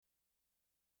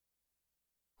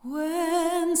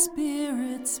When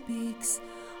Spirit speaks,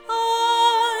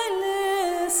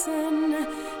 I listen,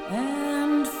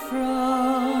 and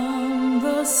from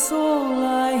the soul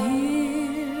I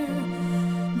hear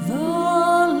the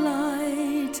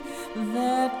light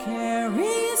that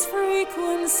carries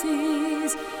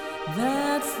frequencies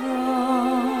that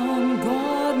from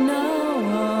God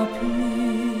now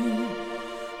appear.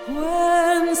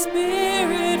 When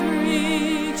Spirit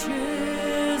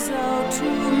reaches out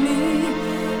to me,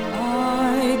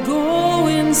 I go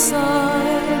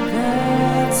inside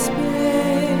that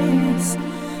space.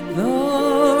 The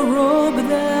robe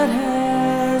that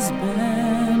has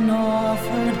been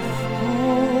offered,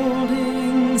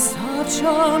 holding such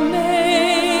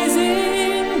amazing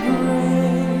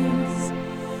grace.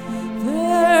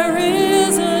 There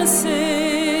is a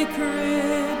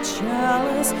sacred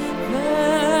chalice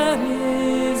that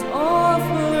is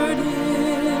offered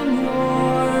in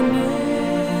your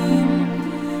name.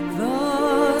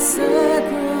 The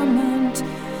sacrament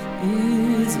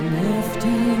is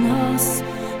lifting us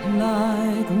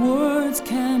like words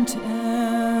can't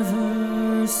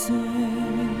ever say.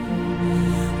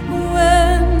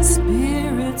 When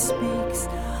Spirit speaks,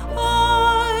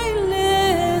 I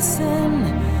listen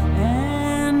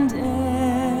and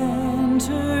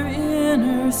enter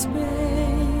inner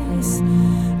space,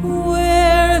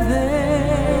 where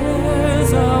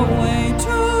there's a way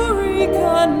to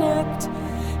reconnect,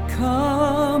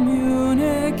 communicate,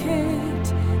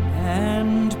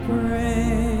 and pray.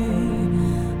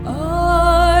 I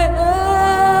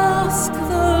ask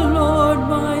the Lord,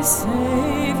 my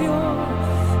Savior,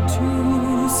 to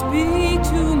speak